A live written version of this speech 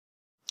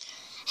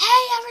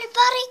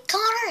everybody,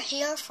 Connor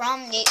here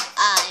from the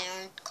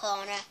Iron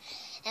Corner,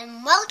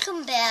 and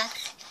welcome back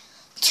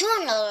to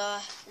another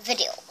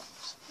video,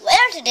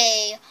 where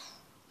today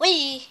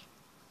we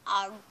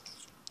are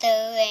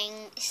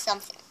doing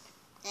something,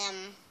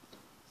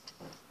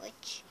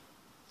 which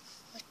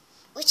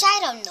I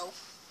don't know.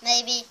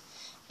 Maybe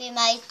we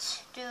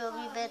might do a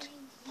wee bit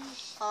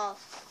of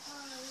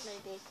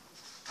maybe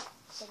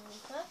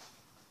signature.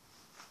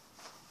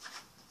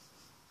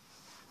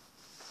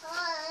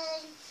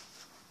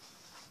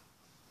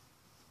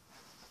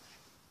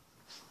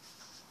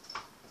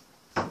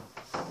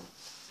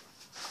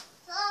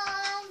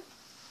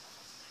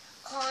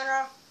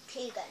 Connor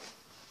Keegan.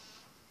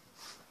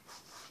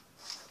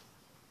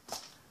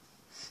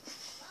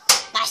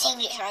 My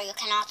signature, you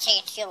cannot see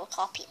it, you will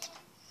copy it.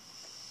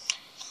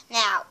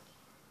 Now,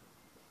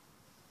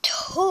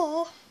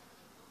 two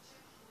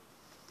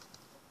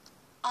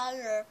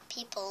other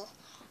people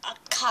are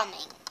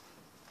coming.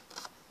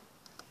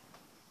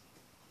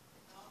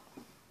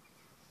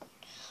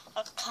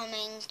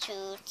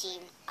 To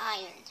Team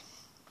Iron.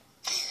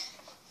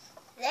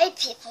 They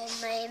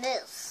people's name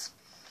is.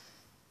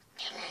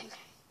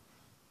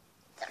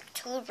 They're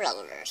two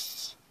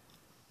brothers.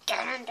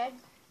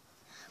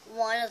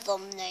 One of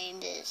them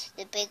named is,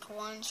 the big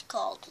one's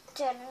called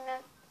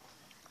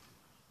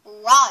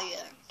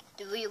Ryan.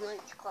 The wee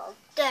one's called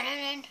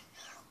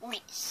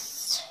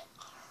Reese.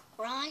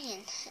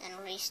 Ryan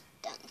and Reese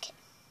Duncan.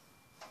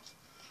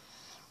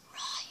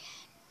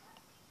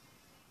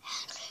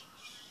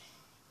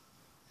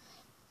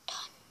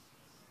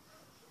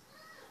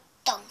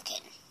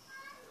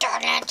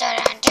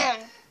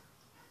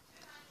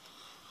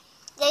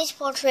 They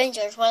support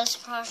Rangers. Well,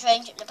 support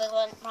Rangers. The big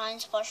one, Ryan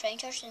supports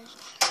Rangers, and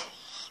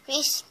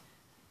Reese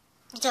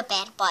is a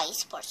bad boy. He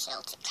supports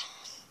Celtic.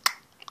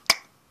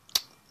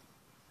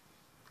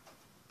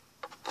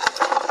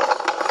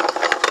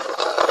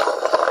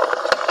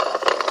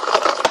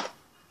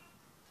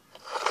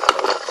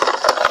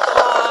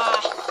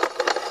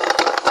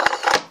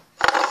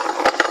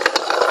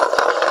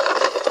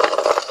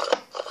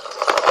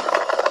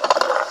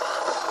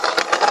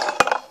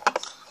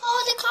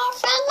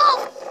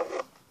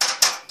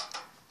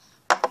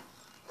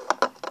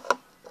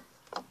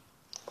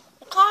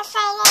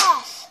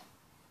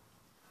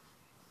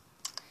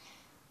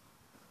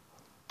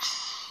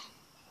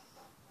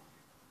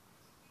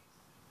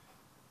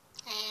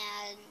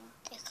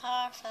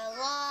 Car fell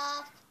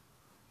off.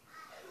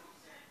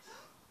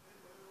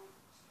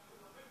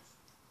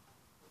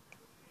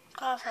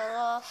 Car fell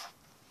off.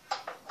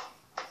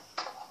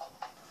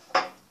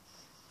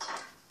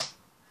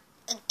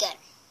 Again.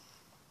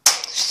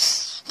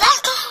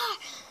 That car!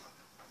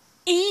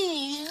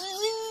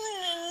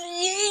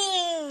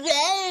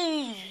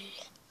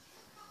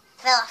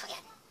 Fell off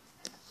again.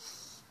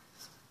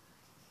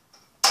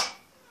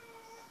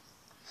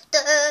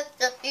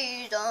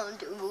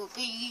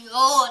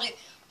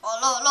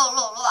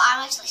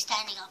 I'm actually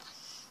standing up.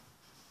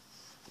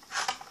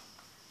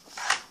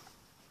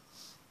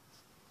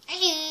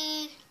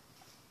 Hello.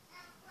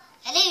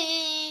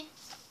 Hello.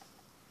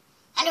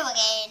 Hello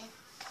again.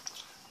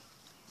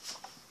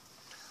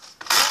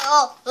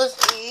 Oh, the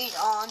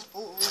season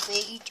to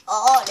be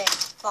jolly.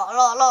 La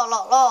la la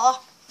la.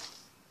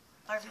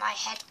 Where's my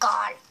head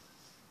gone?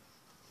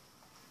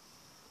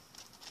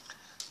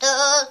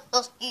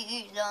 The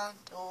season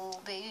to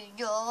be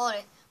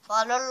jolly.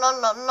 La la la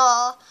la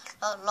la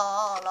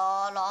la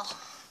la la.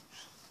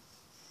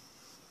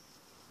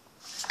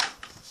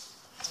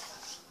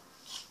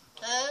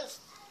 There's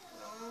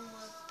no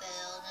more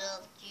bells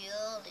of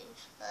jolly.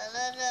 La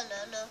la la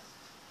la la.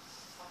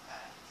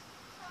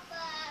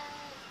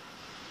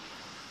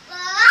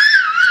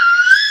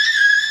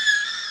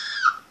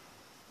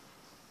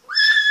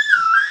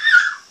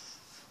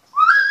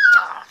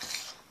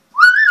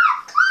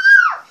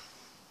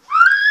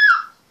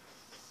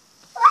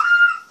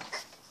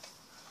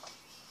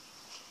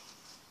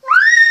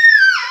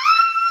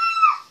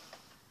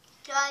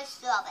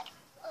 Stop it.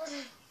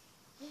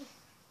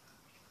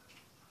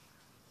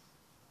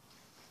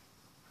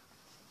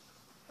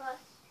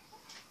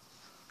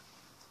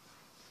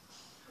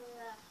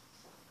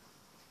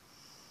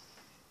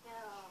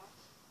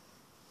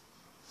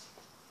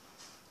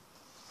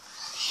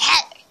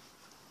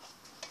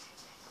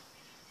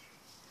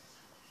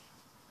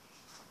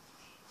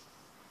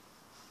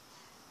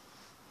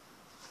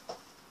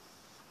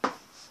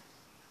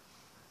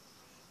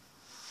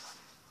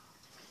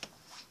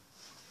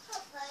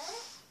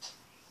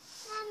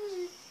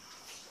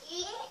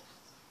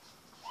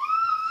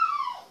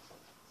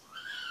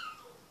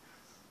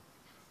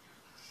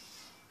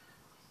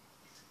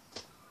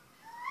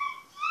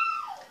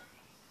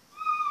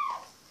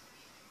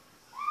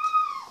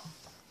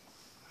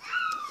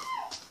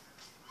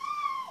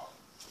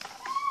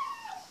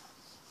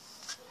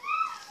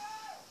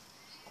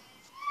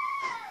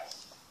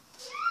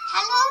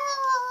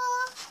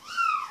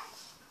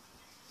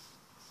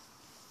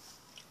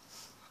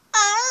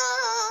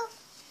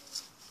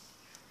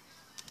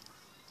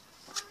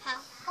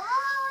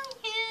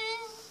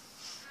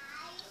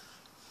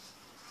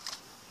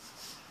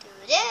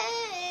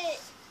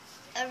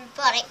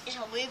 but it's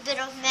a wee bit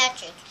of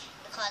magic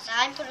because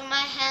I'm putting my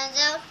hands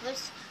out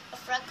with a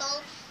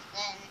freckle,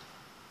 then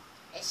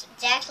it's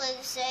exactly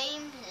the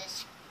same.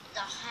 The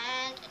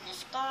hand and the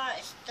scar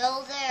is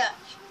still there,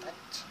 but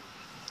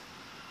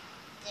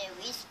the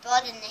wee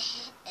spot in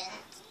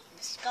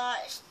the scar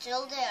is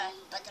still there,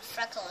 but the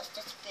freckle is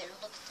disappeared.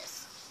 Look at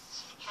this.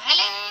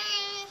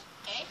 Hello.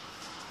 Okay.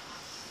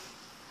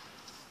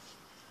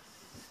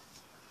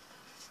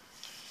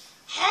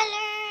 Hello.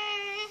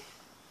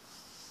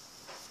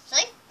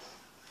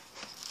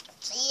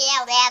 See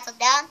how that's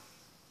done?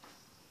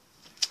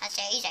 That's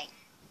easy.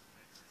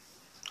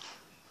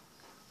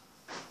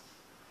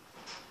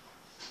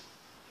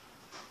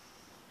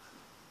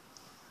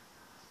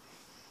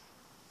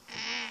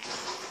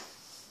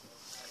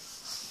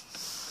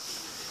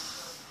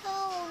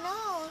 Oh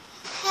no,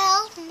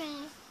 help me.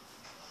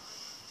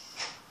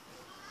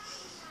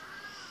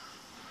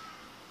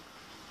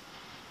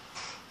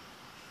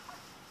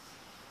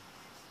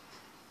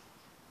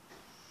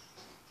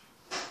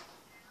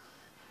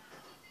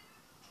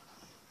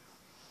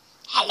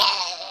 Hello.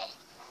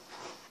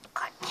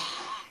 Goodbye.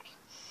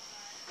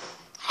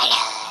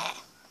 Hello.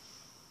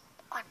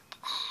 Goodbye. Hello.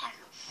 Goodbye.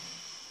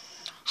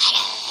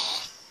 Hello.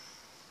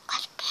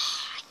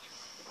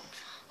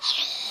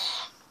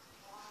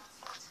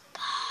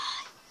 Goodbye.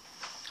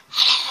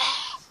 Hello.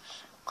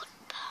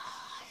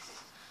 Goodbye.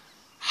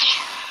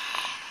 Hello.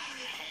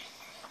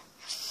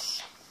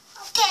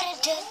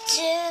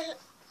 Da-da-da-da.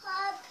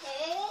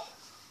 Puppy.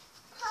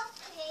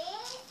 Puppy.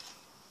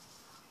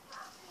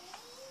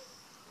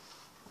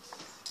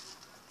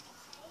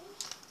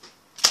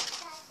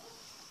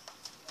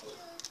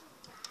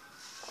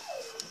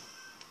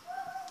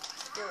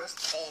 Do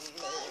spin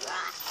me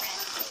rock,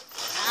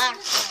 rock,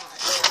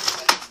 spin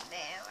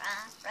me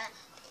rock,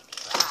 baby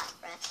rock,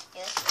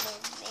 you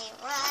spin me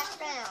rock,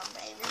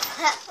 baby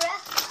rock.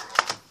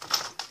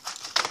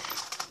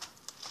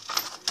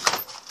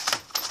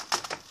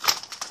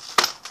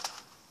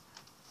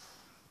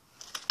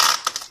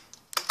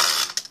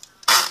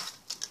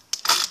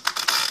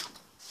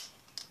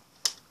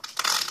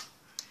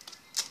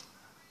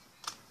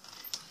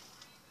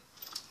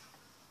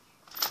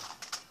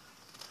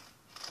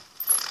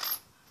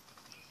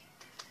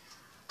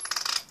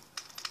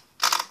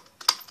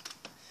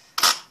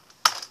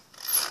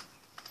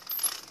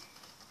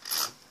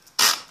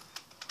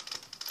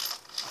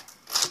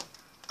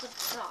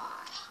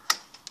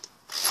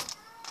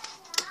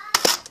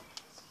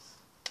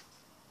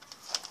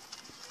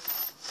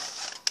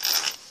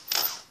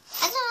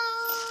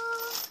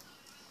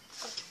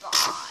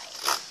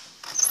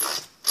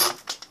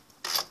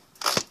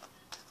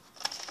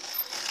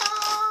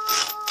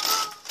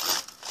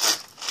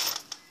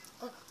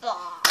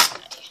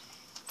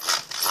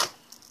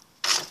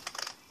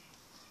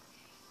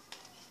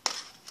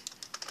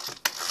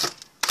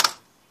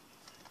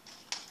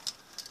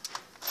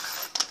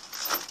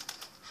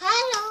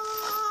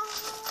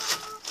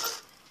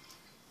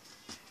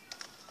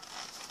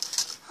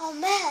 Oh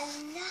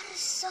man, that is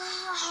so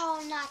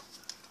not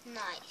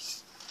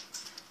nice.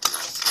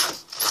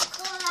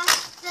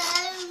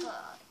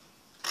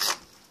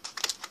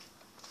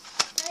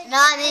 No,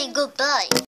 I mean goodbye.